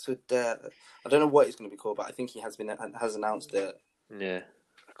 I don't know what it's going to be called, but I think he has announced it. Yeah.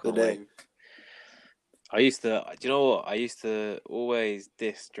 I The can't wait. name. Do you know what? I used to always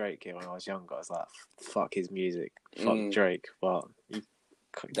diss Drake when I was younger. I was like, fuck his music. Fuck Drake. But you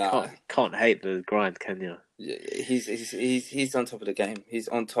can't hate the grind, can you? Yeah, he's on top of the game. He's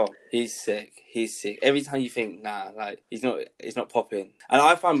on top. He's sick. Every time you think, nah, like he's not popping. And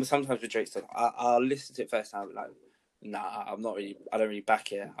I find sometimes with Drake stuff, I'll listen to it first time, like, nah, I don't really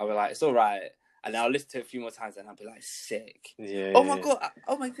back it. I'll be like, it's all right. And then I'll listen to it a few more times and I'll be like, sick. Yeah. Oh my god,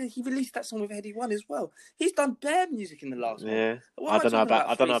 he released that song with Headie One as well. He's done bare music in the last one. Yeah. What I am I don't know talking about.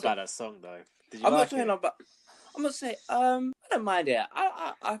 I don't know Three about that song though. Did you I'm like not talking it? about. I'm not saying. I don't mind it.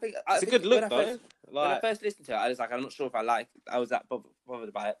 I think It's a good look though. When I first listened to it, I was like, I'm not sure if I was that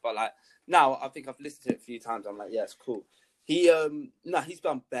bothered by it. But like now, I think I've listened to it a few times. I'm like, yeah, it's cool. He's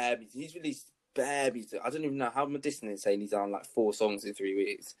done bare music. He's released bare music. I don't even know how I'm dissing saying he's done like 4 songs in 3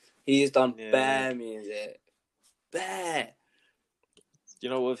 weeks. He has done bare music. Bare. You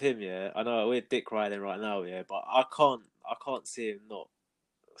know, with him, yeah, I know we're dick riding right now, yeah, but I can't see him not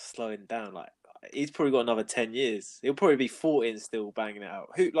slowing down. Like, he's probably got another 10 years. He'll probably be 14 still banging it out.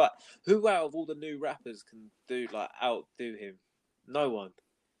 Who out of all the new rappers can outdo him? No one.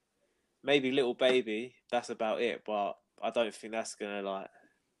 Maybe Little Baby. That's about it. But I don't think that's gonna like.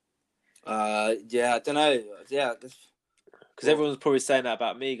 Yeah, I don't know. Yeah, because everyone's probably saying that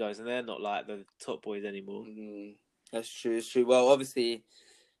about Migos, and they're not like the top boys anymore. That's true. It's true. Well, obviously,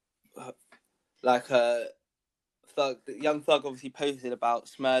 like Young Thug obviously posted about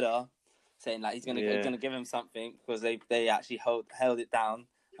Smurder, saying like he's gonna give him something because they actually held it down,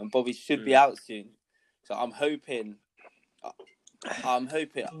 and Bobby should be out soon. So I'm hoping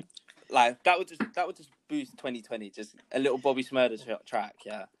like that would just boost 2020. Just a little Bobby Smurder track,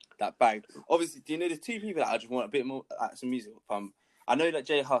 yeah, that bag. Obviously, do you know there's 2 people that I just want a bit more some music from. I know that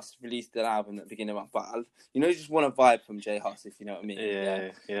J Hus released an album at the beginning of the month, but you just want a vibe from J Hus, if you know what I mean.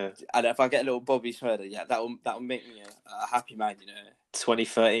 Yeah. And if I get a little Bobby Smurder, yeah, that will make me a happy man, you know.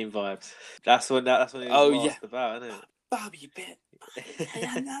 2013 vibes. That's when Oh, yeah. about, isn't it? Bobby, you bet.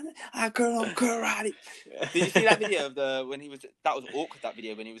 I grew up karate. Did you see that video of when he was? That was awkward. That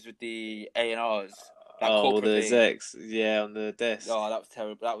video when he was with the A&Rs. That all corporate the thing. execs, yeah, on the desk. Oh, that was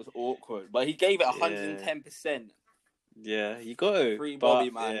terrible. That was awkward. But he gave it 110%. Yeah, you got to. Free Bobby,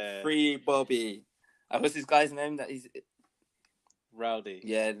 but, man. Yeah. Free Bobby. What's this guy's name? That he's Rowdy.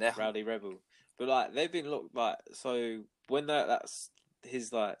 Yeah, Rowdy Rebel. But like they've been looked like so when that's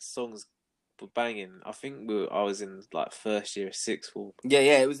his like songs were banging. I think I was in like first year of sixth form. Yeah.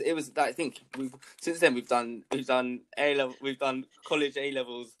 It was. I think since then we've done A level, we've done college A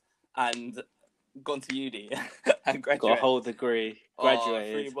levels and gone to uni and graduated. Got a whole degree.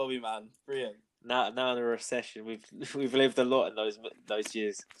 Graduated. Free Bobby, man. Free him. Now in the recession, we've lived a lot in those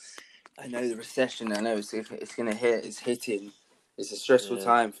years. I know the recession. I know it's gonna hit. It's hitting. It's a stressful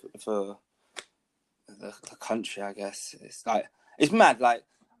time for the country. I guess it's mad. Like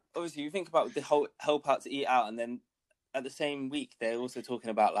obviously, you think about the whole help out to eat out, and then at the same week they're also talking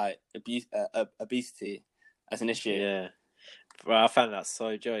about like obesity as an issue. Yeah. Well, I found that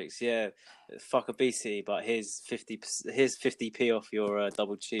so jokes. Yeah, fuck obesity, but here's 50p off your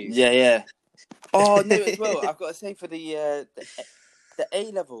double cheese. Yeah. Oh no, as well. I've got to say for the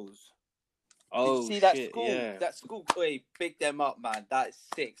A levels. Oh, did you see that shit, school? Yeah. That school, boy, big them up, man. That's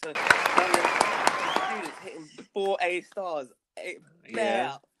sick. So, students hitting 4 A stars.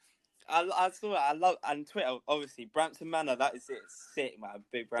 Yeah. I saw it. I love and Twitter. Obviously, Brampton Manor. That is it. Sick, man.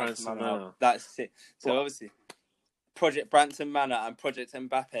 Big Brampton Manor. That's sick. So obviously, Project Brampton Manor and Project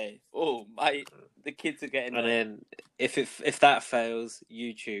Mbappe. Oh my, the kids are getting. And then if that fails,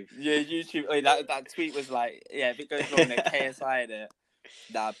 YouTube. Yeah, YouTube. Oh, that tweet was like, yeah, if it goes wrong, then KSI in it.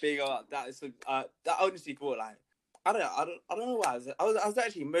 Nah, big up. That is that honestly brought like I don't know why I was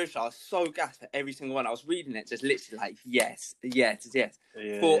actually emotional. I was so gassed for every single one. I was reading it, just literally like yes. Yeah.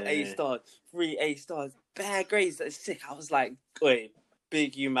 4 A stars, 3 A stars, bare grades. That's sick. I was like, wait,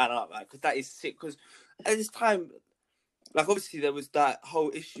 big you man up, man, because that is sick. Because at this time, like obviously there was that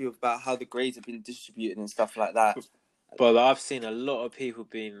whole issue about how the grades have been distributed and stuff like that. But I've seen a lot of people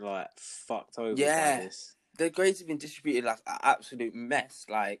being like fucked over by this. The grades have been distributed like an absolute mess,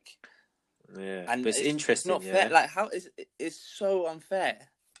 like. Yeah, and but it's interesting. It's not fair. Like how is it's so unfair.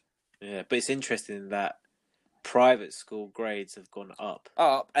 Yeah, but it's interesting that private school grades have gone up,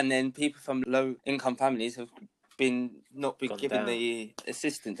 and then people from low income families have not been given down. The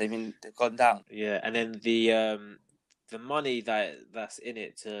assistance. They've gone down. Yeah, and then the money that's in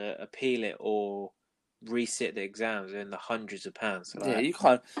it to appeal it or resit the exams are in the hundreds of pounds. Like, yeah, you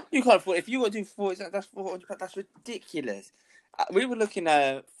can't afford. If you got to do 4 exams, that's £400. That's ridiculous. We were looking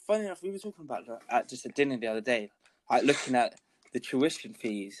at. Funny enough, we were talking about at just a dinner the other day, like looking at the tuition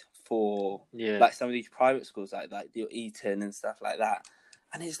fees for like some of these private schools, like your Eton and stuff like that,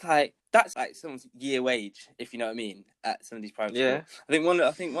 and it's like that's like someone's year wage, if you know what I mean, at some of these private schools. I think one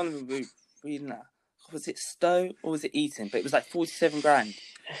of them we were reading that. Was it Stowe or was it Eton? But it was like 47 grand,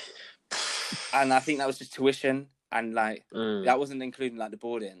 and I think that was just tuition, and like that wasn't including like the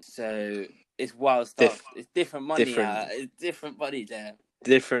boarding. So it's wild stuff. It's different money. It's different money there.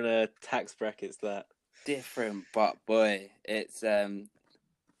 Different tax brackets. That different, but boy, it's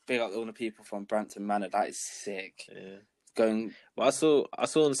big up all the people from Brampton Manor. That is sick. Yeah. Going. Well, I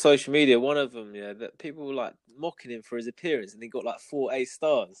saw on social media one of them. Yeah, that people were like mocking him for his appearance, and he got like 4 A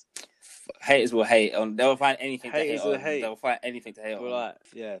stars. Haters will hate on. They'll find anything Haters to hate will on. hate. They'll find anything to hate on. Like,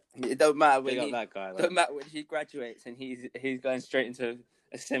 yeah, it don't matter when that guy. Don't matter when he graduates and he's going straight into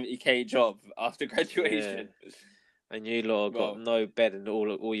a 70k job after graduation. Yeah. And you lot have got no bed, and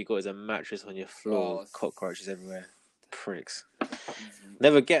all you got is a mattress on your floor, cockroaches everywhere. Pricks.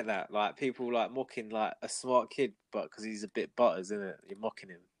 Never get that. Like people like mocking like a smart kid, but because he's a bit butters, isn't it? You're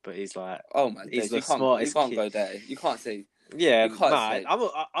mocking him, but he's like, oh my, he's the smartest. You can't kid. go there. You can't say. Yeah,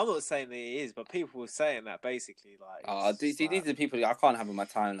 I'm not saying that he is, but people were saying that basically. Like, these are the people I can't have on my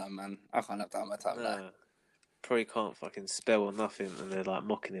timeline, man. I can't have that on my timeline. No. Probably can't fucking spell or nothing, and they're like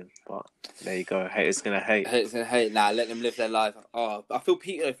mocking him. But there you go, haters gonna hate. Haters gonna hate. Nah, let them live their life. Oh, I feel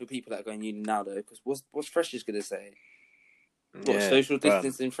pity for people that are going uni now though, because what's freshers gonna say? What social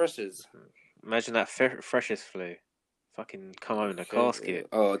distancing freshers? Imagine that freshers flu. Fucking come home in a casket.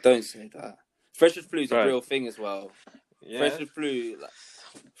 Oh, don't say that. Freshers flu's a real thing as well. Yeah.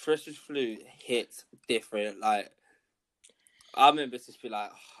 Freshers flu hits different. Like I remember just be like,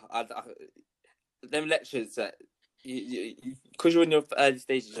 them lectures that because you're in your early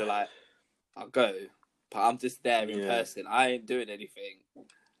stages, you're like, I'll go, but I'm just there in person. I ain't doing anything.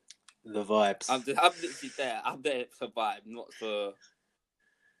 The vibes. I'm literally there. I'm there for vibe, not for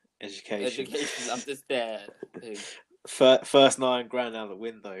education. I'm just there. First 9 grand out the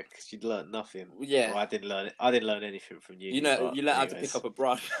window because you'd learnt nothing. Yeah. Well, I didn't learn it. I didn't learn anything from uni. You know, but you learn how to anyways. pick up a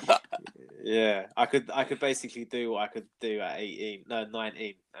brush. Yeah, I could basically do what I could do at 19,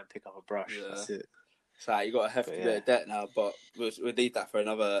 and pick up a brush. Yeah. That's it. So you got a hefty bit of debt now, but we'll leave that for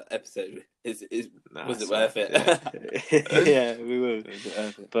another episode. Was it worth it? Yeah, we will. Was it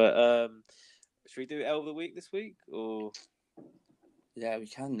worth it? But should we do L of the week this week or? Yeah, we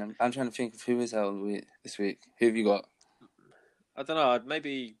can. I'm trying to think of who is L of the week this week. Who have you got? I don't know.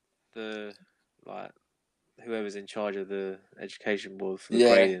 Maybe whoever's in charge of the education board for the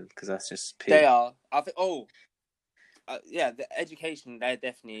grading, because that's just peak. They are. I think. The education.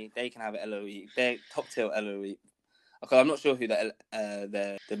 They can have it L of the week. They're top tier L of the week. Okay, I'm not sure who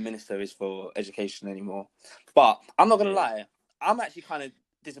the minister is for education anymore, but I'm not gonna lie. I'm actually kind of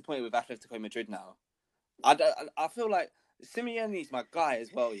disappointed with Atletico Madrid now. I feel like Simeone's my guy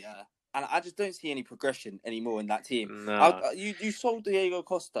as well, yeah. And I just don't see any progression anymore in that team. No. You sold Diego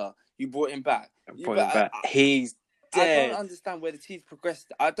Costa. You brought him back. He's dead. I don't understand where the team's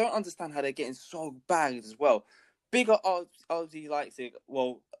progressed. I don't understand how they're getting so bagged as well. Bigger RB Leipzig.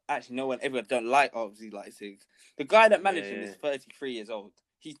 Well, actually, everyone don't like RB Leipzig. The guy that managed him is 33 years old.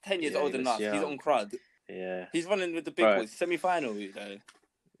 He's 10 years older than us. He's on crud. Yeah. He's running with the big boys. Semi-final, though.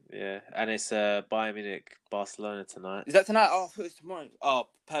 Yeah, and it's Bayern Munich, Barcelona tonight. Is that tonight? Oh, I thought it was tomorrow. Oh,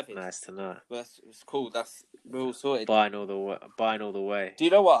 perfect. No, it's tonight. It's cool. We're all sorted. Bayern all the way. Do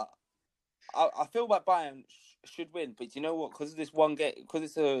you know what? I feel like Bayern should win, but do you know what? Because of this one game, because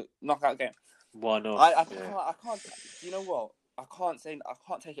it's a knockout game. Why not? I can't. Do you know what? I can't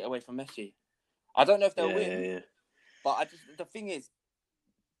take it away from Messi. I don't know if they'll win, but the thing is,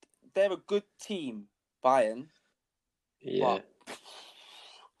 they're a good team, Bayern. Yeah. But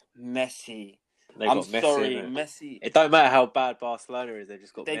Messi. I'm sorry, Messi. It don't matter how bad Barcelona is; they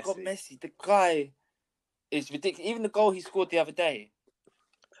got Messi. The guy is ridiculous. Even the goal he scored the other day.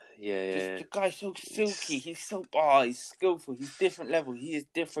 Yeah. The guy's so silky. He's so he's skillful. He's different level. He is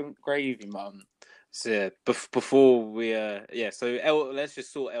different gravy, man. So yeah, before we so let's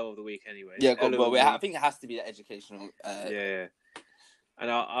just sort L of the week anyway. Yeah, I think it has to be the educational. Yeah. And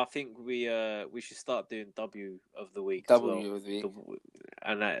I think we should start doing W of the week. W of the week.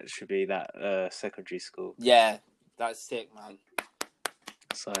 And that should be that secondary school. Yeah, that's sick, man.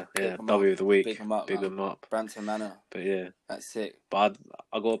 So yeah, W of the week. Big them up. Brampton Manor. But yeah, that's sick. But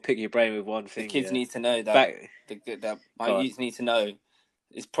I got to pick your brain with one thing. The kids need to know that my youths need to know.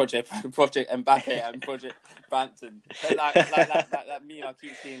 It's Project Mbappe and Project Brampton. Like that meme I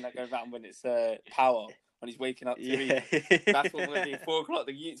keep seeing that go around when it's Power. When he's waking up to read. That's what we're doing. 4:00,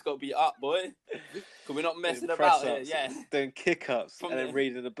 the youth's got to be up, boy. Because we're not messing about here. Yeah. Doing kick-ups and then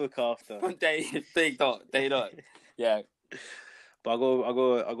reading the book after. From day dot. Yeah. But I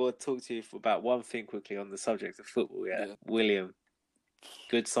got to talk to you about one thing quickly on the subject of football, yeah. William.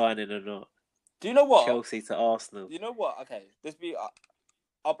 Good signing or not? Do you know what? Chelsea to Arsenal. You know what? Okay.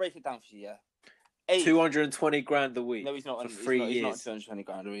 I'll break it down for you, yeah. 220 grand a week. No, he's not. For 3 years. He's not 220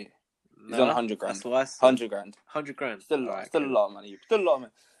 grand a week. He's on 100 grand. That's what I said. 100 grand. 100 grand. Still a lot of money.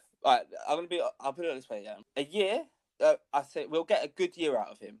 Right, I'll put it this way, yeah. A year, I say we'll get a good year out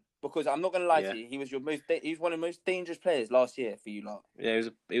of him. Because I'm not going to lie to you, he was one of the most dangerous players last year for you lot. Yeah,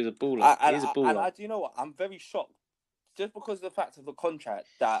 he was a baller. He's a baller. And do you know what? I'm very shocked. Just because of the fact of the contract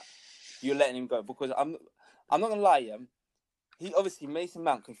that you're letting him go. Because I'm not going to lie to you. He obviously, Mason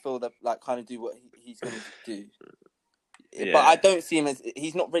Mount can feel that, like, kind of do what he's going to do. Yeah. But I don't see him as...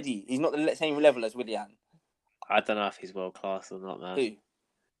 He's not ready. He's not the same level as Willian. I don't know if he's world class or not, man. Who?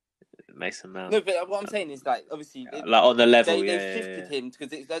 Mason Mount. No, but what I'm saying is, like, obviously... like, on the level, they've shifted him because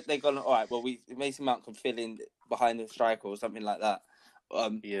they've gone, all right, well, Mason Mount can fill in behind the striker or something like that. I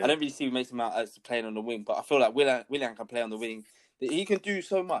don't really see Mason Mount as playing on the wing, but I feel like Willian can play on the wing. He can do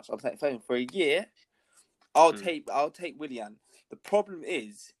so much. I'm saying for a year, I'll take Willian. The problem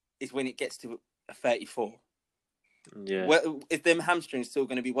is when it gets to 34. Yeah. Well, is them hamstrings still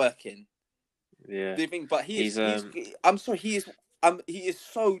going to be working? Yeah. Do you think? But I'm sorry. He is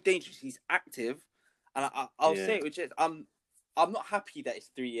so dangerous. He's active, and I'll say it with just I'm not happy that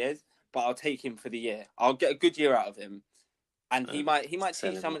it's 3 years, but I'll take him for the year. I'll get a good year out of him, and he might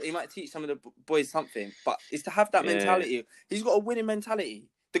teach some of the boys something. But it's to have that mentality. He's got a winning mentality.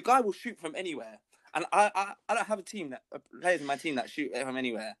 The guy will shoot from anywhere, and I don't have players in my team that shoot from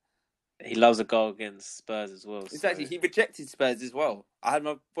anywhere. He loves a goal against Spurs as well. Exactly. So. He rejected Spurs as well. I had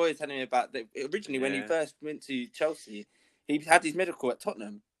my boy telling me about that. Originally, when he first went to Chelsea, he had his medical at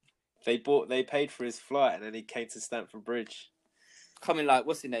Tottenham. They paid for his flight, and then he came to Stamford Bridge. Coming like,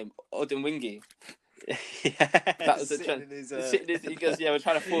 what's his name? Odin Wingy. Yeah. That was he goes, we're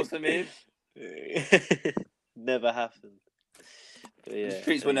trying to force him in. never happened. But yeah, The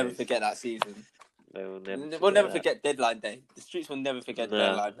streets will never anyways, forget that season. They will never. We'll never that. forget deadline day. The streets will never forget Nah.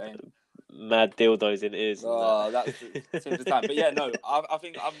 deadline day. Mad dildos in ears. Oh, that's the simple time. But yeah, no, I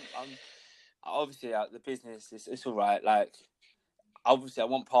think I'm obviously the business it's all right. Like, obviously, I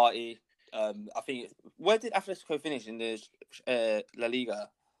want party. I think where did Atletico finish in the La Liga?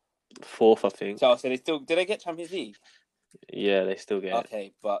 4th, I think. So they still did they get Champions League? Yeah, they still get.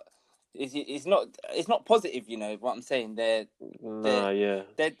 Okay, but it's not positive. You know what I'm saying? They're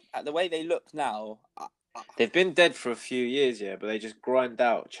the way they look now. They've been dead for a few years, yeah, but they just grind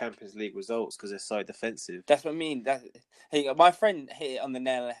out Champions League results because they're so defensive. That's what I mean. My friend hit it on the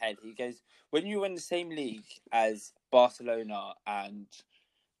nail on the head. He goes, when you're in the same league as Barcelona and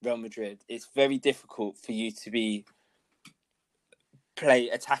Real Madrid, it's very difficult for you to play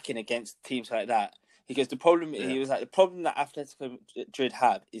attacking against teams like that. He goes, the problem that Atletico Madrid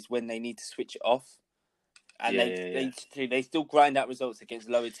have is when they need to switch it off, and they still grind out results against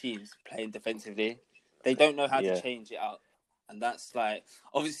lower teams playing defensively. They don't know how to change it out, and that's like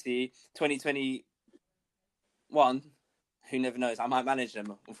obviously 2021. Who never knows? I might manage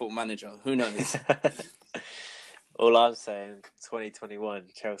them, a football manager. Who knows? All I'm saying, 2021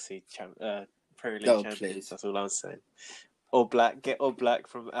 Chelsea Premier League champions. Please. That's all I'm saying. Get Oblak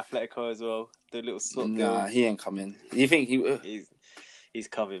from Atletico as well. Do a little swap. Nah, he ain't coming. You think he's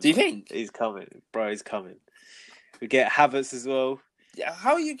coming? Do you think he's coming, bro? He's coming. We get Havertz as well. Yeah,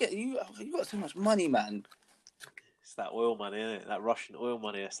 how you got so much money, man? It's that oil money, isn't it? That Russian oil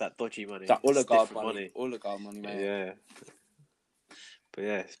money. It's that dodgy money. That oligarch money. Oligarch money, man. Yeah. But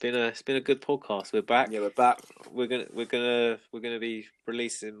yeah, it's been a good podcast. We're back. Yeah, we're back. We're gonna be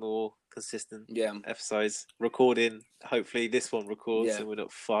releasing more consistent episodes. Recording. Hopefully this one records and we're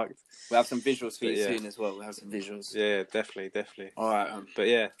not fucked. We'll have some visuals for you soon as well. We'll have some visuals. Yeah, definitely. All right. But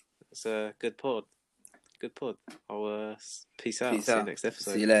yeah, it's a good pod. Good pod. I'll peace out. See you next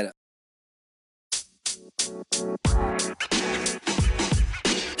episode. See you later.